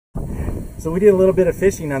So we did a little bit of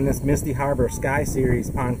fishing on this Misty Harbor SKYE Series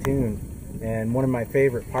pontoon, and one of my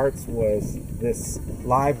favorite parts was this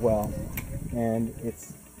live well, and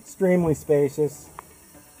it's extremely spacious.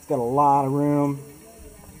 It's got a lot of room.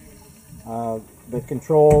 The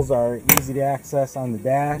controls are easy to access on the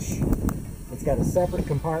dash. It's got a separate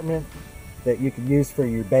compartment that you can use for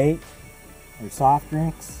your bait or soft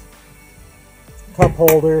drinks. Cup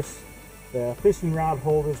holders. The fishing rod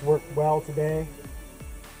holders work well today.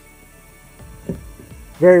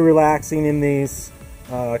 Very relaxing in these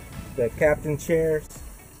the captain chairs.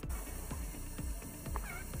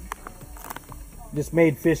 Just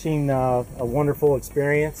made fishing a wonderful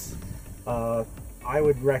experience. I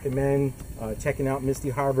would recommend checking out Misty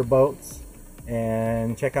Harbor boats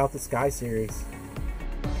and check out the SKYE Series.